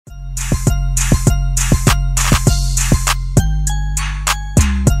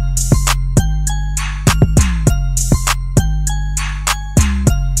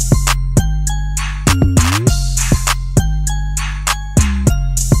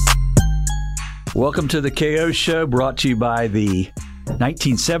Welcome to the KO Show, brought to you by the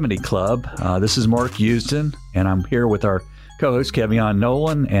 1970 Club. This is Mark Houston, and I'm here with our co-hosts Kevion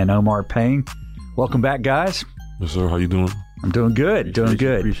Nolan and Omar Payne. Welcome back, guys. Yes, sir. How you doing? I'm doing good.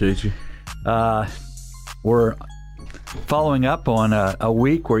 Appreciate you. We're following up on a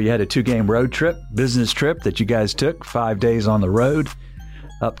week where you had a 2-game road trip, business trip that you guys took, 5 days on the road,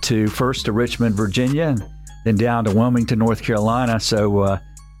 up to first to Richmond, Virginia, and then down to Wilmington, North Carolina. So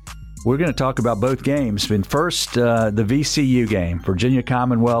we're going to talk about both games. And first, the VCU game, Virginia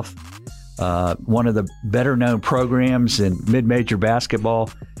Commonwealth, one of the better-known programs in mid-major basketball,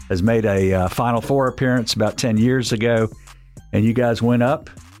 has made a Final Four appearance about 10 years ago. And you guys went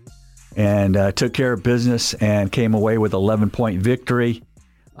up and took care of business and came away with 11-point victory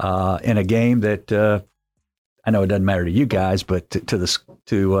in a game that I know it doesn't matter to you guys, but to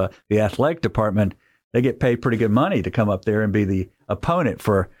the athletic department, they get paid pretty good money to come up there and be the opponent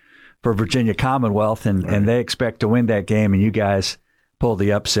for Virginia Commonwealth, and they expect to win that game, and you guys pulled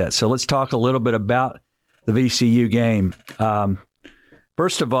the upset. So let's talk a little bit about the VCU game.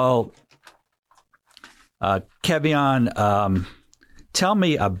 First of all, Kevion, tell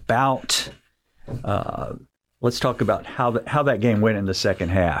me about, let's talk about how that game went in the second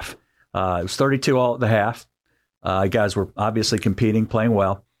half. It was 32 all at the half. You guys were obviously competing, playing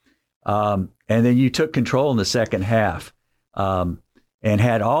well. And then you took control in the second half and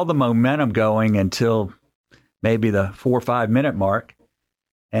had all the momentum going until maybe the 4 or 5 minute mark.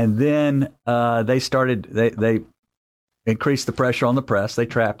 And then they increased the pressure on the press. They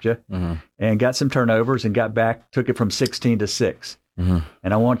trapped you and got some turnovers and got back, took it from 16-6. And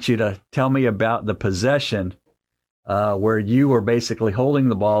I want you to tell me about the possession where you were basically holding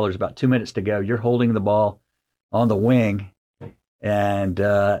the ball. There's about 2 minutes to go. You're holding the ball on the wing, and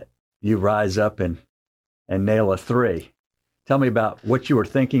you rise up and nail a three. Tell me about what you were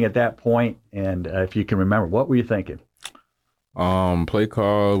thinking at that point, and if you can remember, what were you thinking? Play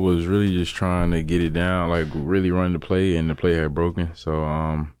call was really just trying to get it down, like really run the play, and the play had broken. So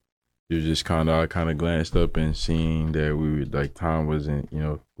it was just I kind of glanced up and seeing that time wasn't,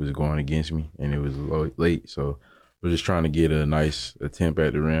 was going against me, and it was late. So I was just trying to get a nice attempt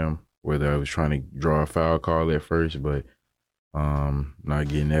at the rim, whether I was trying to draw a foul call at first, but not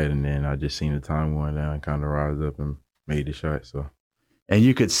getting that. And then I just seen the time going down, kind of rise up and made the shot. So, and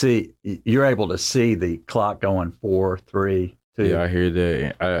you're able to see the clock going 4, 3, 2. Yeah, I hear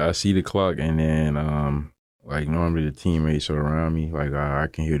that. I see the clock, and then like normally the teammates are around me, like I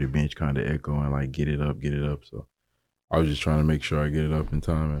can hear the bench kind of echoing, like get it up. So I was just trying to make sure I get it up in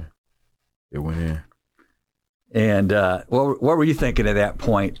time, and it went in. And what were you thinking at that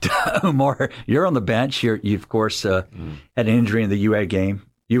point, Omar? You're on the bench. You of course had an injury in the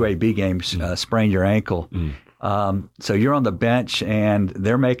UAB game, sprained your ankle. So you're on the bench, and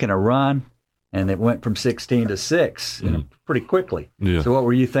they're making a run, and it went from 16-6 pretty quickly. Yeah. So what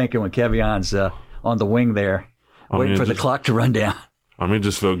were you thinking when Kevion's on the wing there, waiting for the clock to run down? I mean, it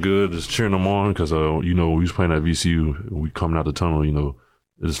just felt good, just cheering them on, because we was playing at VCU. We coming out the tunnel,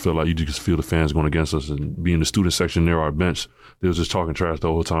 it just felt like you just feel the fans going against us, and being the student section near our bench, they was just talking trash the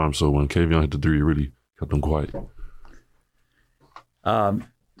whole time. So when Kevion hit the three, it really kept them quiet.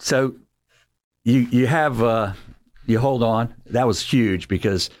 So you have you hold on. That was huge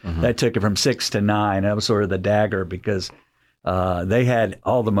because that took it from 6-9. That was sort of the dagger because they had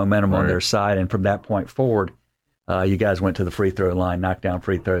all the momentum on their side, and from that point forward, you guys went to the free throw line, knocked down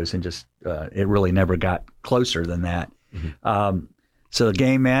free throws, and just it really never got closer than that. So the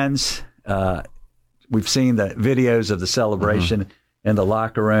game ends. We've seen the videos of the celebration in the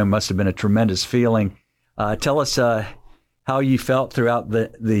locker room. Must have been a tremendous feeling. Tell us how you felt throughout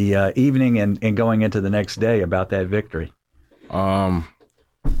the evening and going into the next day about that victory.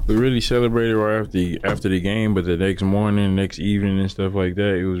 We really celebrated right after the game, but the next morning, next evening and stuff like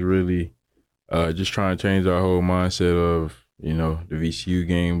that, it was really just trying to change our whole mindset of, the VCU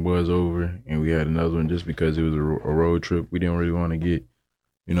game was over and we had another one just because it was a road trip. We didn't really want to get,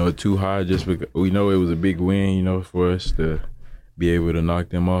 too high just because we know it was a big win, for us to be able to knock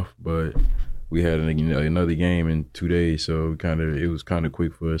them off. But we had another game in 2 days, so it was kind of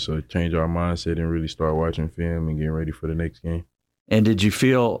quick for us. So change our mindset and really start watching film and getting ready for the next game. And did you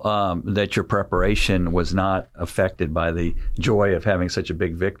feel that your preparation was not affected by the joy of having such a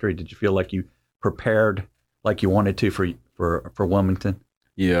big victory? Did you feel like you prepared like you wanted to for Wilmington?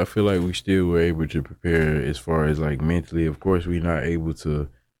 Yeah, I feel like we still were able to prepare as far as like mentally. Of course, we're not able to,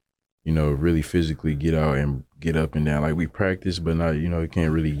 really physically get out and get up and down. Like we practice, but not, you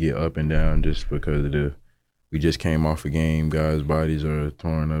can't really get up and down just because of we just came off a game. Guys' bodies are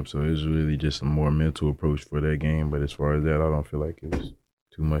torn up, so it's really just a more mental approach for that game. But as far as that, I don't feel like it was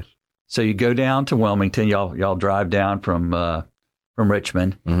too much. So you go down to Wilmington. Y'all drive down from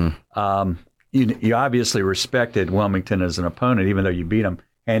Richmond. Mm-hmm. You obviously respected Wilmington as an opponent, even though you beat them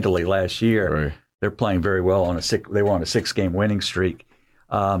handily last year. Right. They're playing very well they were on a 6-game winning streak.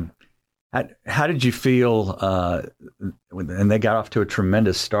 How did you feel? And they got off to a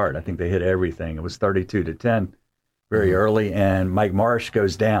tremendous start. I think they hit everything. It was 32-10 very early, and Mike Marsh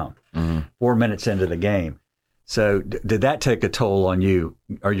goes down 4 minutes into the game. So did that take a toll on you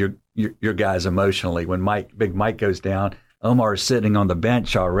or your guys emotionally when Big Mike goes down? Omar's sitting on the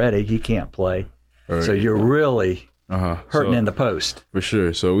bench already. He can't play. Right. So you're really hurting in the post. For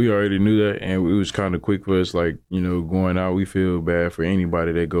sure. So we already knew that, and it was kind of quick for us, like, going out. We feel bad for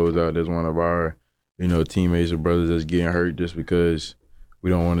anybody that goes out that's one of our, teammates or brothers that's getting hurt, just because we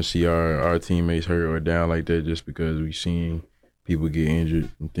don't want to see our teammates hurt or down like that, just because we've seen people get injured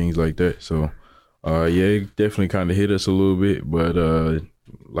and things like that. So, it definitely kind of hit us a little bit, but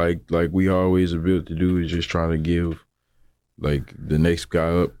like we always are built to do, is just trying to give like the next guy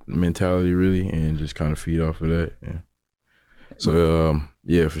up mentality, really, and just kind of feed off of that. Yeah. So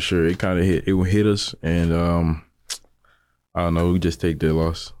for sure, it kind of hit us, and I don't know, we just take that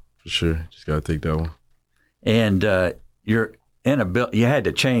loss for sure. Just gotta take that one. And you're you had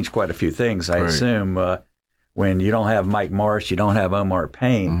to change quite a few things, I assume, when you don't have Mike Marsh, you don't have Omar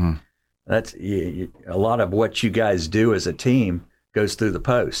Payne. Mm-hmm. That's a lot of what you guys do as a team goes through the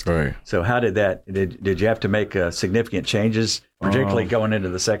post. Right. So how did that? Did you have to make significant changes, particularly going into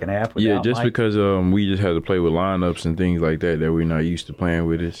the second half? Yeah, just Mike? because we just had to play with lineups and things like that we're not used to playing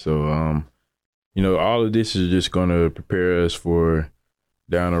with it. So all of this is just gonna prepare us for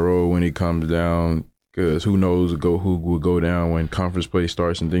down the road when it comes down. Because who knows who will go down when conference play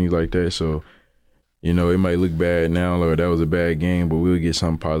starts and things like that. So, it might look bad now, or that was a bad game, but we'll get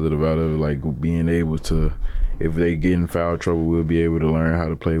something positive out of it, like being able to, if they get in foul trouble, we'll be able to learn how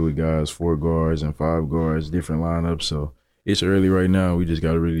to play with guys, 4 guards and 5 guards, different lineups. So it's early right now. We just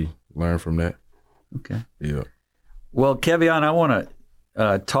got to really learn from that. Okay. Yeah. Well, Kevion, I want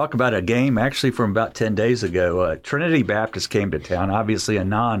to talk about a game actually from about 10 days ago. Trinity Baptist came to town, obviously a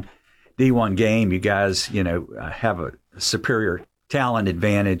non-D1 game. You guys, have a superior talent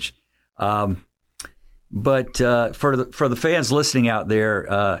advantage. But for the fans listening out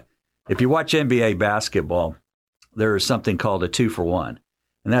there, if you watch NBA basketball, there is something called a 2-for-1.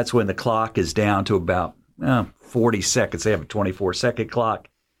 And that's when the clock is down to about 40 seconds. They have a 24-second clock.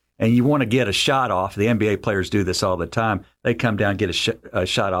 And you want to get a shot off. The NBA players do this all the time. They come down and get a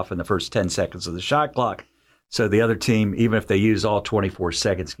shot off in the first 10 seconds of the shot clock. So the other team, even if they use all 24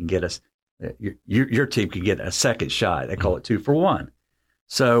 seconds, can get your team can get a second shot. They call it 2-for-1.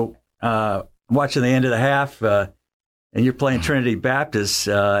 So watching the end of the half, and you're playing Trinity Baptist,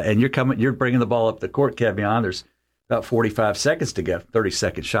 and you're bringing the ball up the court, Kevion. There's about 45 seconds to go,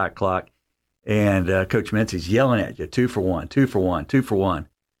 30-second shot clock, and Coach Mincy's yelling at you, 2-for-1, 2-for-1, 2-for-1.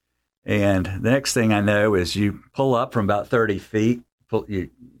 And the next thing I know is you pull up from about 30 feet, you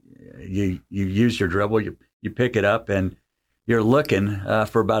use your dribble, you pick it up, and you're looking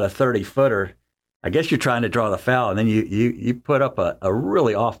for about a 30-footer. I guess you're trying to draw the foul, and then you put up a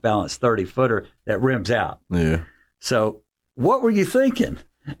really off-balance 30-footer that rims out. Yeah. So what were you thinking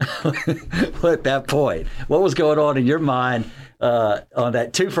at that point? What was going on in your mind on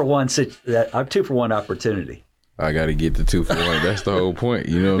that 2-for-1 opportunity? I got to get the 2-for-1. That's the whole point.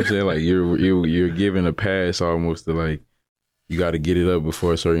 You know what I'm saying? Like you're giving a pass almost to, like, you got to get it up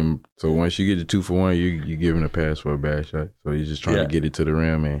before a certain. So once you get the 2-for-1, you're giving a pass for a bad shot. So you're just trying to get it to the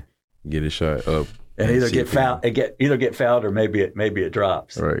rim and get a shot up. And either get fouled or maybe it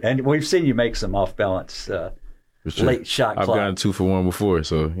drops. Right. And we've seen you make some off balance late shot clock. I've gotten 2-for-1 before,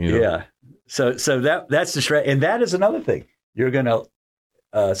 so Yeah. So that's the stretch, and that is another thing. You're gonna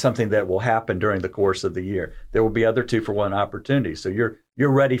something that will happen during the course of the year. There will be other 2-for-1 opportunities. So you're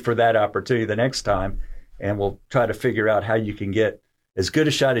ready for that opportunity the next time, and we'll try to figure out how you can get as good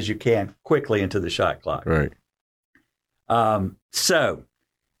a shot as you can quickly into the shot clock. Right. So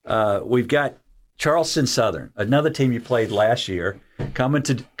we've got Charleston Southern, another team you played last year, coming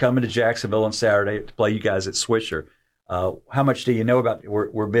to Jacksonville on Saturday to play you guys at Swisher. How much do you know about?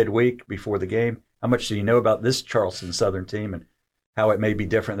 We're midweek before the game. How much do you know about this Charleston Southern team and how it may be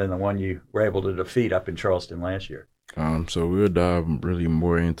different than the one you were able to defeat up in Charleston last year? So we'll dive really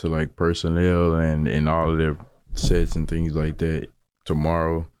more into like personnel and all of their sets and things like that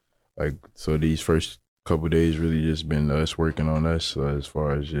tomorrow. Like, so these first couple of days really just been us working on us as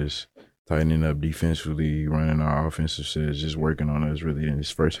far as just tightening up defensively, running our offensive sets, just working on us really in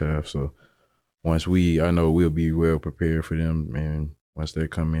this first half. So I know we'll be well prepared for them, and once they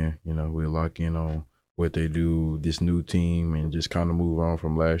come in, we'll lock in on what they do, this new team, and just kind of move on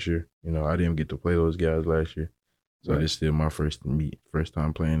from last year. You know, I didn't get to play those guys last year, so Right. it's still my first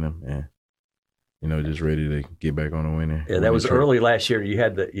time playing them, and you know, just ready to get back on the winning. Yeah, that was early last year. You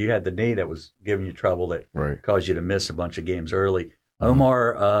had the knee that was giving you trouble that Right. caused you to miss a bunch of games early.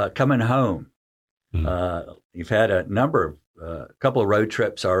 Omar, coming home, you've had a couple of road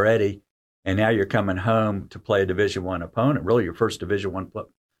trips already, and now you're coming home to play a Division I opponent. Really, your first Division I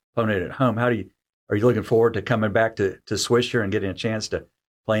opponent at home. Are you looking forward to coming back to Swisher and getting a chance to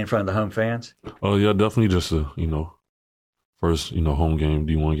play in front of the home fans? Oh yeah, definitely just a first home game,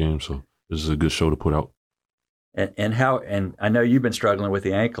 D1 game. So this is a good show to put out. And I know you've been struggling with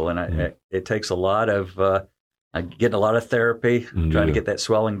the ankle, and it takes a lot of getting a lot of therapy, trying to get that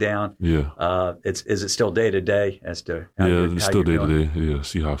swelling down. Yeah. Is it still day to day as to It's still day to day. Yeah,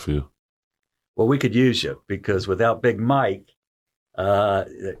 see how I feel. Well, we could use you because without Big Mike,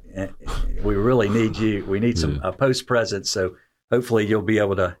 we really need you. We need some post presence. So hopefully you'll be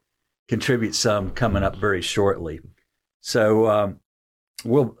able to contribute some coming up very shortly. So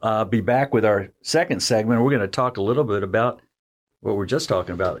we'll be back with our second segment. We're going to talk a little bit about what we're just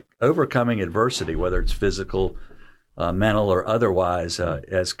talking about, overcoming adversity, whether it's physical, mental, or otherwise,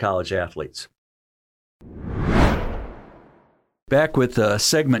 as college athletes. Back with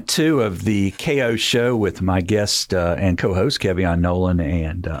segment 2 of the KO Show with my guest and co-host, Kevion Nolan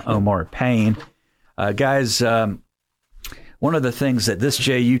and Omar Payne. Guys, one of the things that this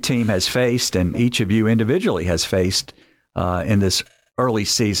JU team has faced, and each of you individually has faced in this early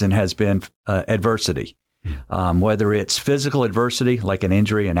season, has been adversity. Whether it's physical adversity, like an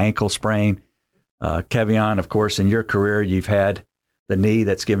injury, an ankle sprain. Kevion, of course, in your career, you've had the knee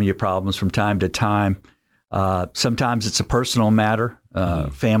that's given you problems from time to time. Sometimes it's a personal matter,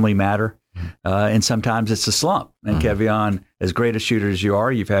 family matter, and sometimes it's a slump. And Kevion, as great a shooter as you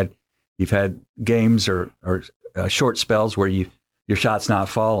are, you've had games or short spells where your shot's not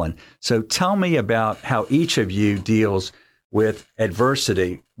falling. So tell me about how each of you deals with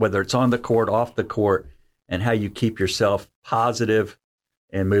adversity, whether it's on the court, off the court, and how you keep yourself positive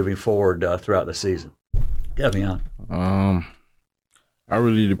and moving forward throughout the season. Kevion. I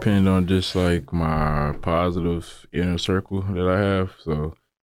really depend on just like my positive inner circle that I have. So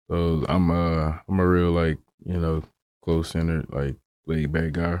I'm a real close-centered, laid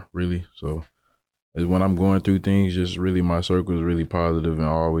back guy, really. So when I'm going through things, just really my circle is really positive and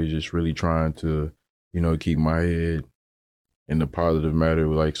always just really trying to, keep my head in the positive matter.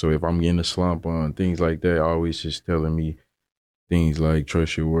 So if I'm getting a slump on things like that, always just telling me things like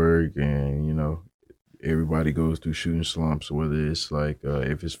trust your work and, everybody goes through shooting slumps, whether it's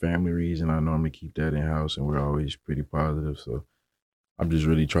if it's family reason, I normally keep that in-house and we're always pretty positive. So I'm just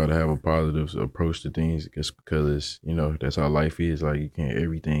really trying to have a positive approach to things just because it's, that's how life is.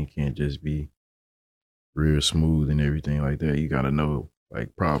 Everything can't just be real smooth and everything like that. You got to know,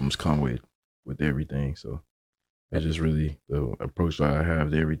 problems come with everything. So that's just really the approach that I have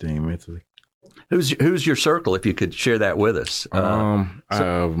to everything mentally. Who's your circle, if you could share that with us? I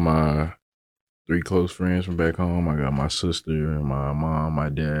have my 3 close friends from back home. I got my sister, my mom, my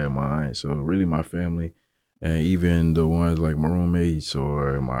dad, my aunt. So really my family, and even the ones like my roommates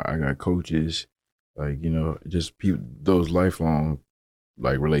or I got coaches, just those lifelong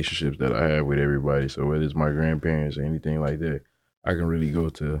relationships that I have with everybody. So whether it's my grandparents or anything like that, I can really go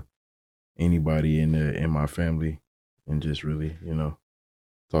to anybody in my family and just really,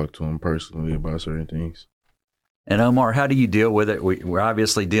 talk to them personally about certain things. And Omar, how do you deal with it? We're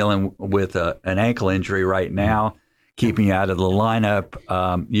obviously dealing with an ankle injury right now, keeping you out of the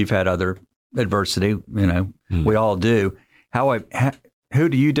lineup. You've had other adversity, we all do. Who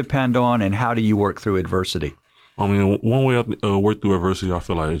do you depend on, and how do you work through adversity? I mean, one way I work through adversity, I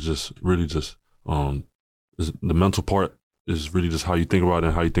feel like it's just really just the mental part is really just how you think about it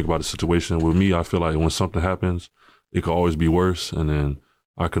and how you think about the situation. With me, I feel like when something happens, it could always be worse, and then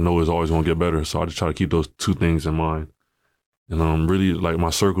I can know it's always going to get better. So I just try to keep those 2 things in mind. And really, my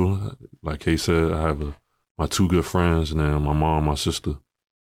circle, like Kay said, I have my 2 good friends, and then my mom, my sister,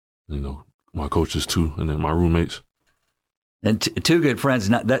 my coaches too, and then my roommates. And 2 good friends.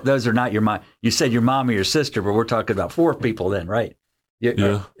 Those are not your mom. You said your mom or your sister, but we're talking about 4 people then, right?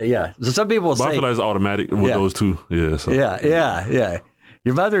 Yeah. Yeah. So some people will say, I feel like it's automatic with those 2. Yeah. So. Yeah.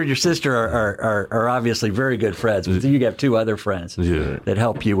 Your mother and your sister are obviously very good friends, but you have 2 other friends that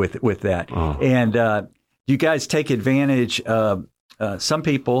help you with that. And you guys take advantage of some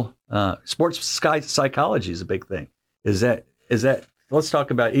people. Sports psychology is a big thing. Is that? Let's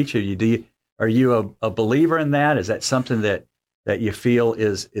talk about each of you. Are you a believer in that? Is that something that you feel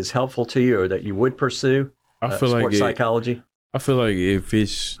is helpful to you, or that you would pursue? I feel sports psychology. I feel like if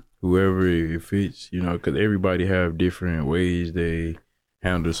it's whoever it fits, because everybody have different ways they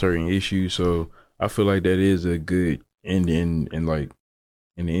handle certain issues. So I feel like that is a good in like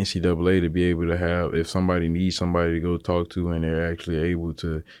in the NCAA to be able to have, if somebody needs somebody to go talk to and they're actually able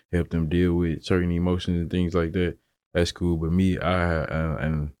to help them deal with certain emotions and things like that, that's cool. But me,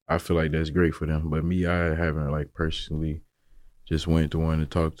 I feel like that's great for them. But me, I haven't like personally just went to one to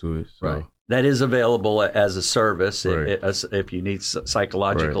talk to it. So. Right. That is available as a service Right. if you need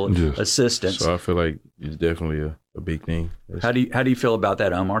psychological Right. Yes. assistance. So I feel like it's definitely a big thing. How do you feel about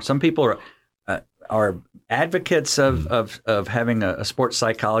that, Omar? Some people are advocates of having a sports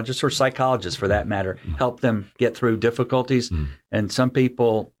psychologist or psychologist for that matter help them get through difficulties, and some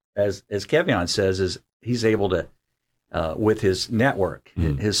people, as Kevion says, is he's able to with his network,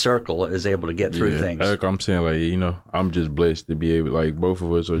 his circle, is able to get through things. Like I'm saying, like, I'm just blessed to be able, like, both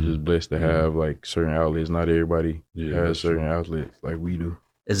of us are just blessed to have like certain outlets. Not everybody has certain outlets like we do.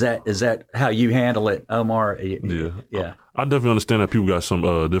 Is that how you handle it, Omar? Yeah. I definitely understand that people got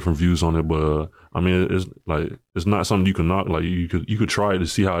some different views on it, but I mean, it's not something you can knock. Like you could try it to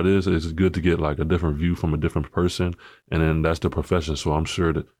see how it is. It's good to get like a different view from a different person, and then that's the profession. So I'm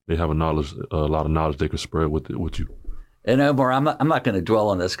sure that they have a lot of knowledge they could spread with you. And Omar, I'm not going to dwell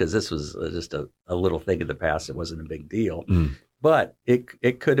on this because this was just a little thing in the past. It wasn't a big deal, but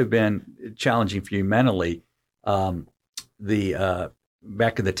it could have been challenging for you mentally.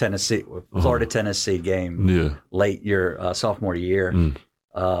 Back in the Florida-Tennessee game, late your sophomore year,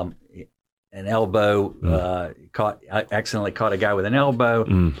 an elbow accidentally caught a guy with an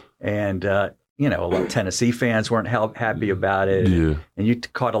elbow, and a lot of Tennessee fans weren't happy about it, and you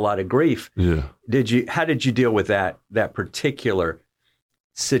caught a lot of grief. Yeah. How did you deal with that particular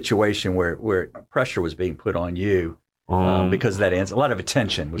situation where pressure was being put on you? Because of that answer, a lot of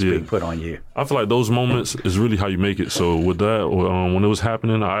attention was being put on you. I feel like those moments is really how you make it. So with that, when it was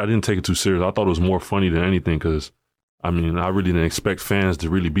happening, I didn't take it too serious. I thought it was more funny than anything because, I mean, I really didn't expect fans to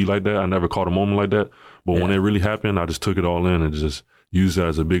really be like that. I never caught a moment like that. But when it really happened, I just took it all in and just used it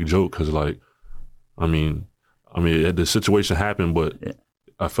as a big joke because, like, I mean, the situation happened, but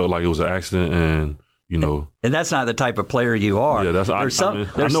I felt like it was an accident and, And that's not the type of player you are. Yeah, I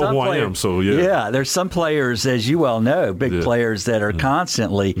know who I am, so yeah. Yeah, there's some players, as you well know, big players that are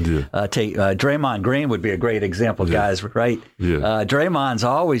constantly Draymond Green would be a great example, guys, right? Yeah. Draymond's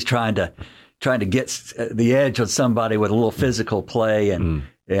always trying to get the edge on somebody with a little physical play,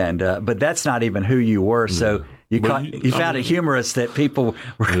 but that's not even who you were. So you found it humorous that people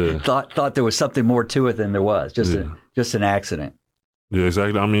thought there was something more to it than there was, just an accident. Yeah,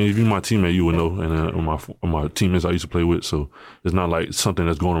 exactly. I mean, if you're my teammate, you would know. And my teammates I used to play with, so it's not like something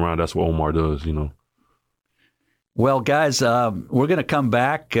that's going around. That's what Omar does, Well, guys, we're going to come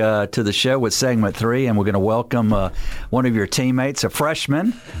back to the show with segment 3, and we're going to welcome one of your teammates, a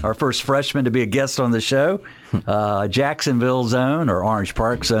freshman, our first freshman to be a guest on the show, Jacksonville's own or Orange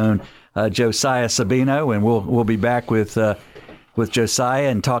Park's own Josiah Sabino, and we'll be back with Josiah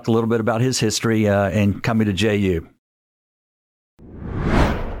and talk a little bit about his history and coming to JU.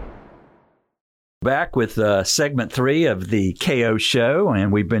 Back with segment 3 of the KO show,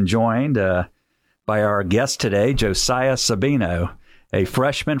 and we've been joined by our guest today, Josiah Sabino, a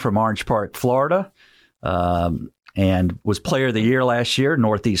freshman from Orange Park, Florida, and was Player of the Year last year,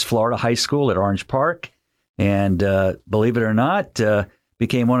 Northeast Florida High School at Orange Park, and believe it or not,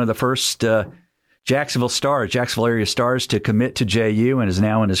 became one of the first Jacksonville area stars to commit to JU and is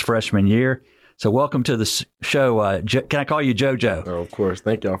now in his freshman year. So welcome to the show. Can I call you JoJo? Oh, of course.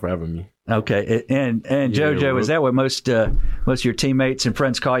 Thank y'all for having me. Okay, and JoJo, is that what most of your teammates and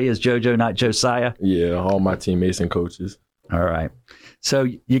friends call you? Is JoJo, not Josiah? Yeah, all my teammates and coaches. All right. So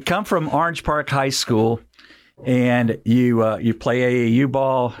you come from Orange Park High School, and you play AAU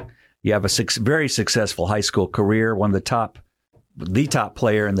ball. You have a very successful high school career, one of the top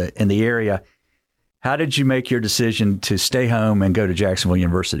player in the area. How did you make your decision to stay home and go to Jacksonville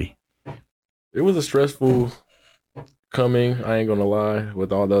University? It was a stressful coming, I ain't gonna lie,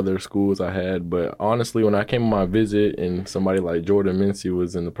 with all the other schools I had. But honestly, when I came on my visit and somebody like Jordan Mincy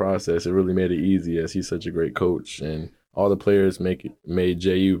was in the process, it really made it easy as he's such a great coach. And all the players made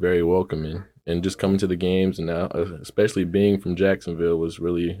JU very welcoming. And just coming to the games and now, especially being from Jacksonville, was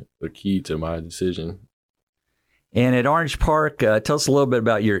really the key to my decision. And at Orange Park, tell us a little bit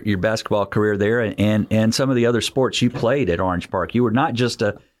about your basketball career there and some of the other sports you played at Orange Park. You were not just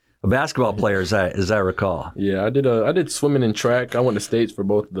a basketball player, as I recall. Yeah, I did swimming and track. I went to states for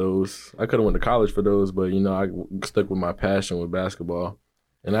both of those. I could have went to college for those, but I stuck with my passion with basketball.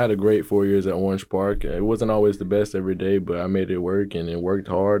 And I had a great 4 years at Orange Park. It wasn't always the best every day, but I made it work and worked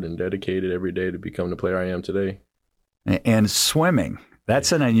hard and dedicated every day to become the player I am today. And swimming.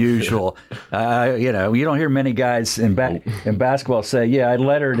 That's an unusual. You don't hear many guys in basketball say, "Yeah, I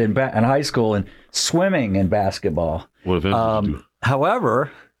lettered in high school and swimming in basketball." What events did you do?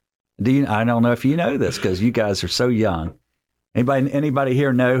 However, I don't know if you know this because you guys are so young. Anybody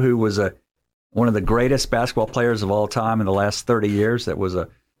here know who was one of the greatest basketball players of all time in the last 30 years that was a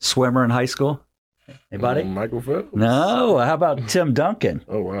swimmer in high school? Anybody? Michael Phelps? No. How about Tim Duncan?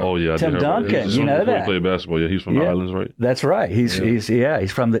 Oh, wow. Oh, yeah. Tim Duncan, you know that. He played basketball. Yeah, he's from the islands, right? That's right. He's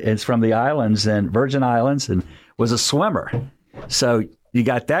from the islands and Virgin Islands and was a swimmer. So you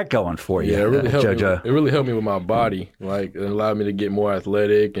got that going for you. Yeah, it really helped JoJo. It really helped me with my body. Like, it allowed me to get more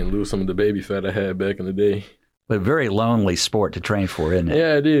athletic and lose some of the baby fat I had back in the day. But a very lonely sport to train for, isn't it?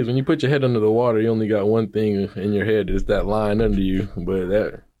 Yeah, it is. When you put your head under the water, you only got one thing in your head. It's that line under you. But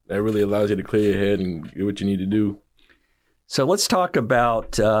that really allows you to clear your head and get what you need to do. So let's talk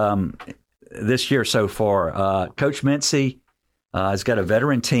about this year so far. Coach Mincy has got a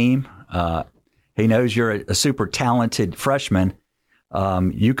veteran team. He knows you're a super talented freshman.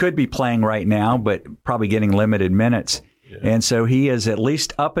 You could be playing right now, but probably getting limited minutes. Yeah. And so he is at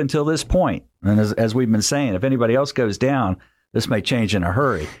least up until this point. And as we've been saying, if anybody else goes down, this may change in a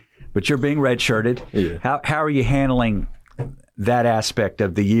hurry. But you're being redshirted. Yeah. How are you handling that aspect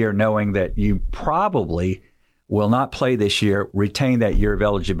of the year, knowing that you probably will not play this year, retain that year of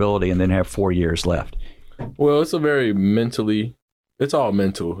eligibility, and then have 4 years left? Well, it's all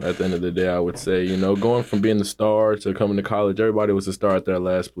mental at the end of the day, I would say. Going from being the star to coming to college, everybody was the star at their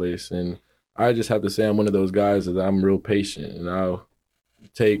last place. And I just have to say I'm one of those guys that I'm real patient. And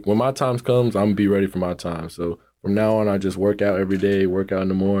when my time comes, I'm going to be ready for my time. So from now on, I just work out every day, work out in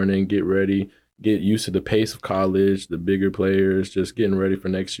the morning, get ready, get used to the pace of college, the bigger players, just getting ready for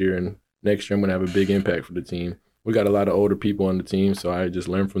next year. And next year, I'm going to have a big impact for the team. We got a lot of older people on the team, so I just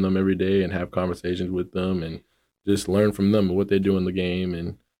learn from them every day and have conversations with them and just learn from them and what they do in the game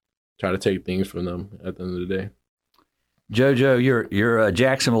and try to take things from them at the end of the day. JoJo, you're a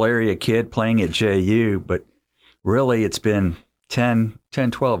Jacksonville area kid playing at JU, but really it's been 10,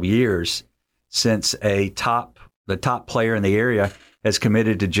 12 years since the top player in the area has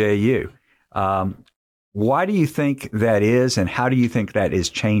committed to JU. Why do you think that is, and how do you think that is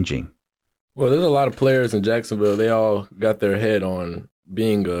changing? Well, there's a lot of players in Jacksonville. They all got their head on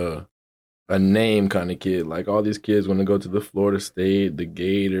being a name kind of kid. Like, all these kids want to go to the Florida State, the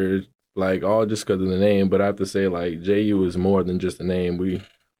Gators, like, all just because of the name. But I have to say, like, JU is more than just a name. We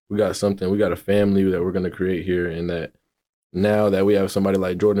got something. We got a family that we're going to create here, and that now that we have somebody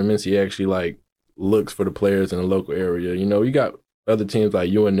like Jordan Mincy, he actually, like, looks for the players in the local area. You got other teams like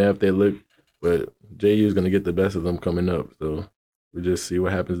UNF, they look, but JU is going to get the best of them coming up. So we just see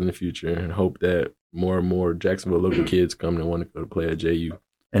what happens in the future and hope that more and more Jacksonville local kids come and want to go to play at JU.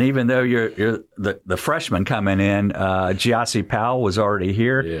 And even though you're the freshman coming in, Giassi Powell was already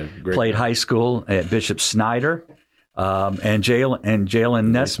here, played high school at Bishop Snyder, and Jalen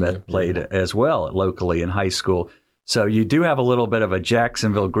Nesmith played as well locally in high school. So you do have a little bit of a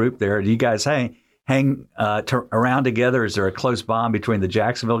Jacksonville group there. Do you guys hang around together? Is there a close bond between the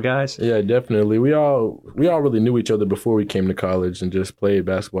Jacksonville guys? Yeah, definitely. We all really knew each other before we came to college and just played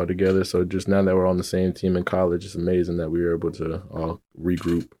basketball together. So just now that we're on the same team in college, it's amazing that we were able to all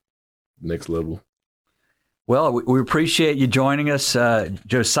regroup next level. Well, we appreciate you joining us.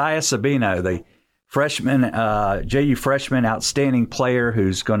 Josiah Sabino, the freshman, JU freshman, outstanding player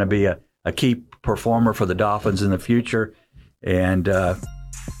who's going to be a key performer for the Dolphins in the future. And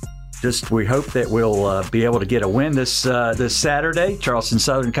we hope that we'll be able to get a win this Saturday. Charleston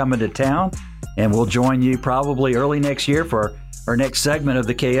Southern coming to town, and we'll join you probably early next year for our next segment of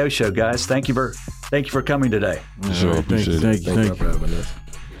the KO Show, guys. Thank you for coming today. Sure, thank you.